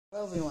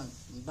Hello everyone,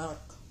 I'm back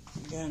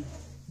again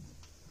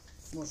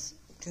with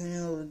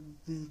two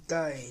new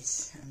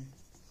guys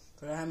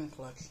for the Hammond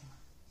collection.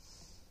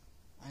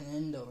 An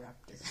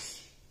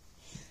Indoraptor.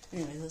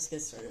 Anyway, let's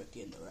get started with the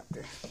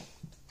Indoraptor.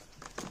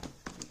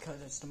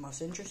 Because it's the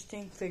most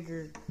interesting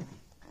figure,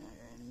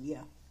 and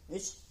yeah,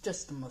 it's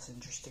just the most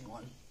interesting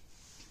one.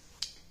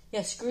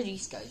 Yeah, screw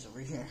these guys over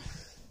here.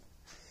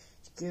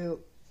 Screw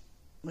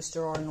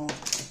Mr. Arnold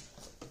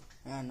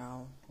and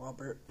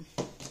Robert.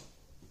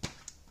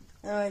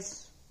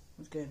 Anyways,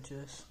 let's get into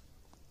this.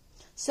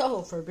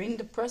 So, for being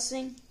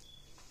depressing,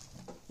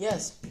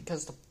 yes,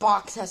 because the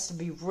box has to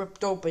be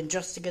ripped open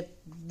just to get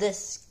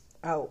this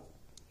out.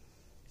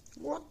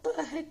 What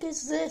the heck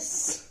is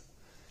this?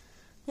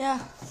 Yeah.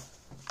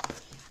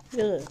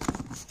 Gotta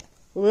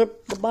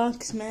rip the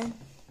box, man.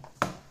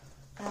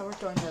 Now we're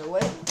throwing that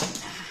away.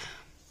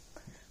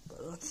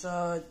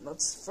 But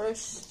let's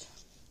first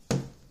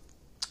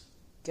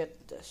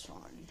get this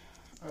one.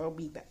 I'll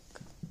be back.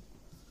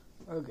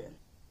 Again.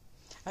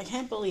 I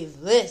can't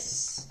believe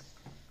this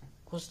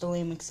was the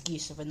lame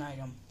excuse of an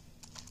item.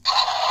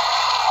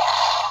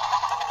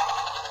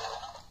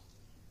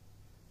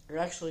 It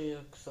actually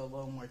looks a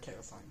little more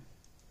terrifying.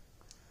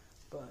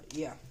 But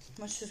yeah,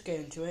 let's just get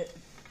into it.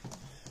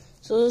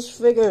 So this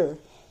figure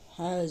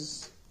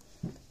has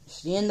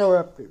the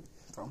Indoraptor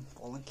from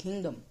Fallen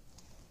Kingdom.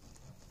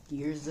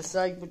 Here's the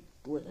side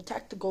where the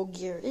tactical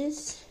gear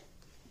is.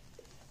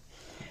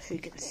 If you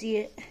can see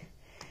it.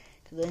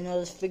 Because I know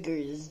this figure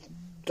is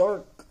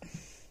dark.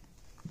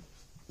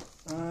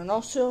 And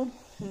also,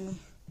 let me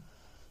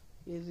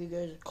give you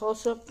guys a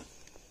close-up.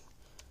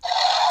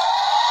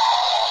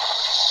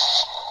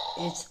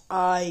 Its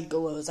eye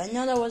glows. I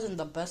know that wasn't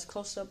the best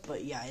close-up,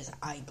 but yeah, his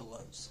eye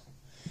glows.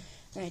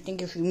 And I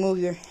think if you move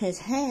his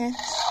hand,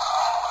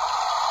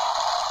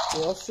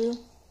 it also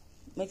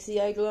makes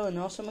the eye glow and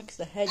also makes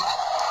the head,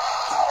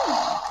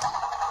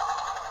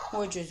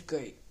 which is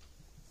great.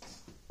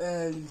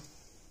 Oh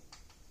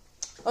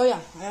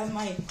yeah, I have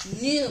my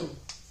new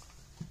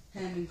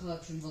Hammond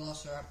collection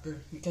Velociraptor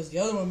because the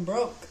other one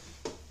broke.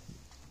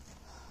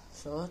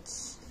 So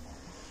let's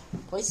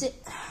place it.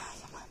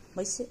 Come on,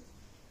 place it.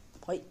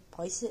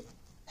 Place it.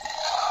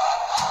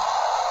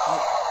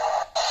 Oh.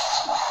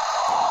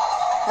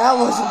 That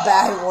was a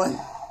bad one.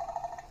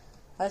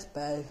 That's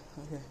bad.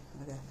 Okay.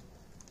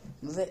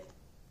 Move it.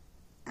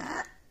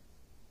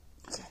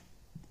 Okay.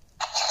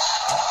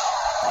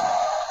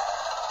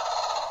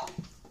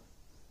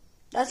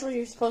 That's what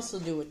you're supposed to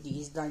do with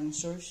these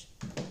dinosaurs.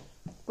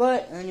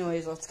 But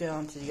anyways, let's get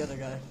on to the other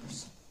guy.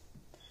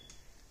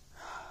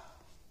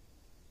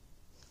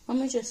 Let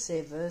me just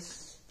say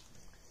this.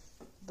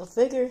 The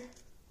figure,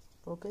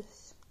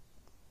 focus,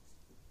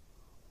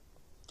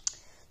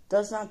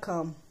 does not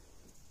come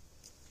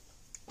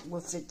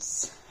with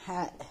its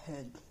hat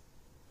head.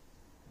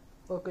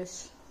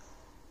 Focus.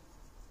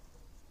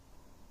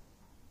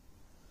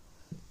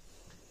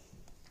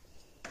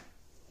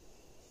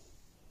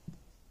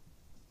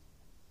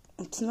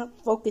 It's not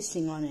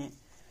focusing on it.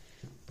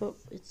 But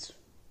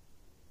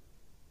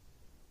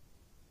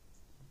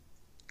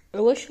I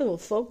wish it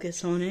would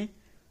focus on it.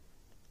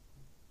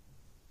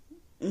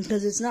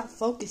 Because it's not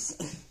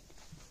focusing.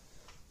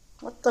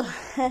 What the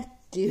heck,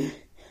 dude?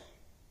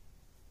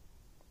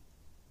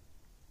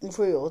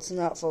 For real, it's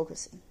not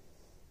focusing.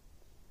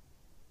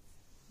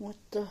 What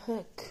the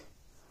heck?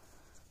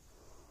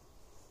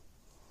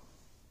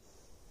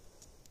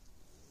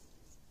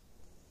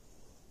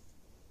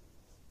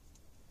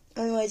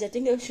 Anyways, I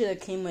think it should have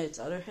came with its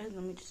other head.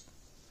 Let me just...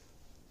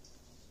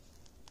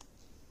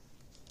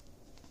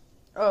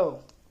 Oh,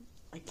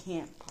 I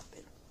can't pop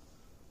it.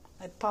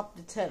 I popped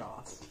its head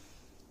off.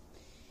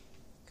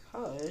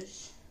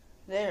 Because,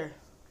 there.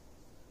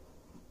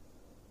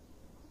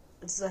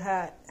 It's the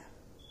hat.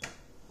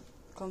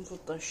 Comes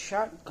with the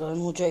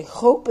shotgun, which I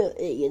hope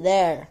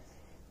there.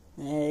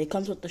 It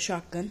comes with the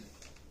shotgun.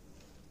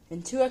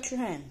 And 2 extra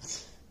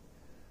hands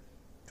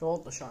to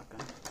hold the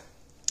shotgun.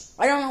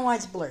 I don't know why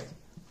it's blurred.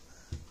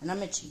 And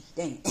I'm itchy,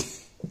 dang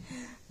it.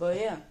 But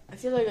yeah, I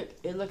feel like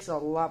it looks a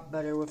lot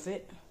better with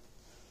it.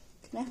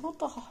 Can I hold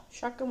the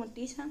shotgun with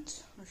these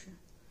hands? Or sure?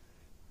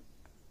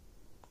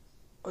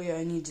 Oh yeah,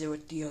 I need to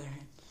with the other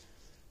hand.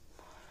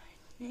 I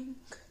think.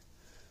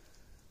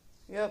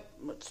 Yep,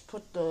 let's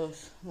put the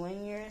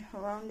lanyard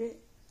around it.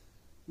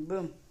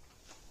 Boom.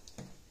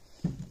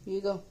 Here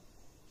you go.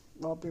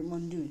 Robert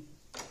Muldoon.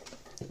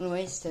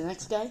 Anyways, the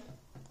next guy.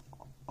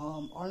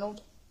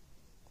 Arnold.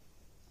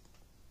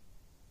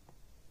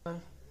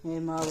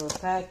 Came out of the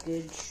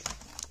package.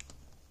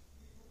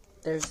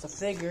 There's the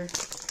figure.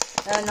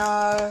 And,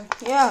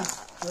 yeah,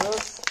 it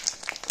looks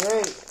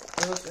great.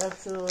 It looks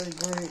absolutely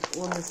great,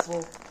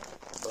 wonderful.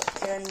 But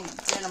can you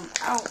get them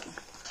out?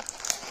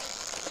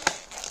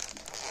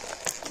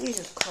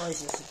 Jesus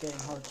Christ, this is getting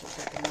hard to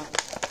take them out.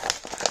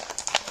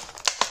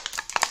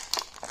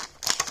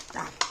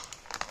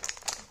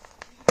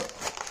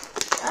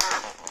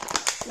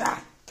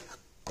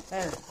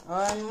 There.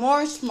 And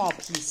more small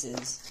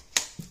pieces.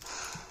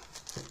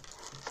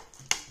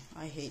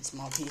 I hate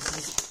small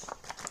pieces.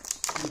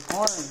 and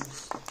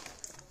arms.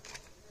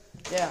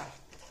 Yeah.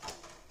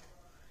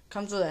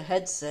 Comes with a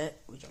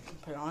headset, which I can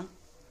put on.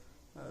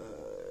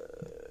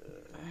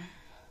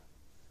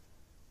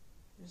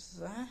 Is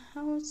that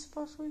how it's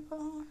supposed to be put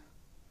on?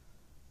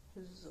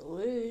 Is it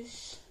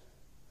loose?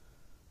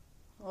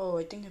 Oh,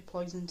 I think it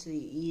plugs into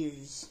the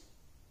ears.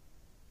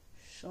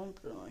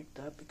 Something like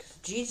that, because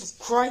Jesus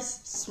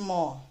Christ, it's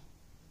small.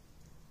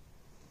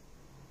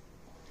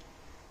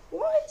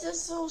 Why is it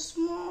so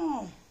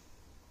small?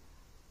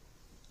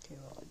 Okay,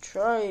 well, I'll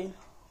try.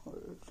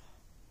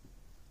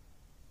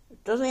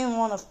 It doesn't even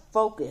want to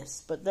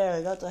focus, but there,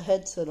 I got the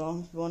headset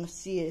on if you want to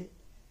see it.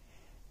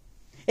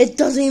 It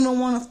doesn't even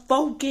want to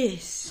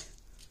focus.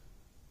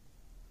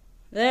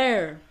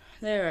 There,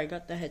 I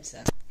got the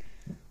headset.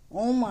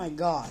 Oh my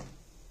god.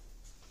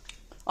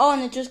 Oh,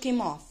 and it just came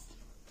off.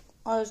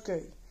 Oh, that's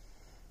great.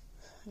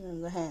 And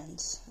then the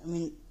hands.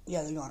 The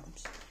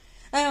arms.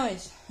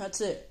 Anyways,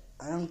 that's it.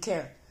 I don't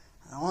care.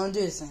 I don't want to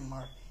do this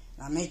anymore.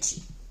 I'm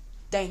itchy.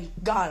 Thank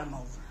God I'm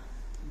over.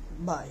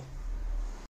 Bye.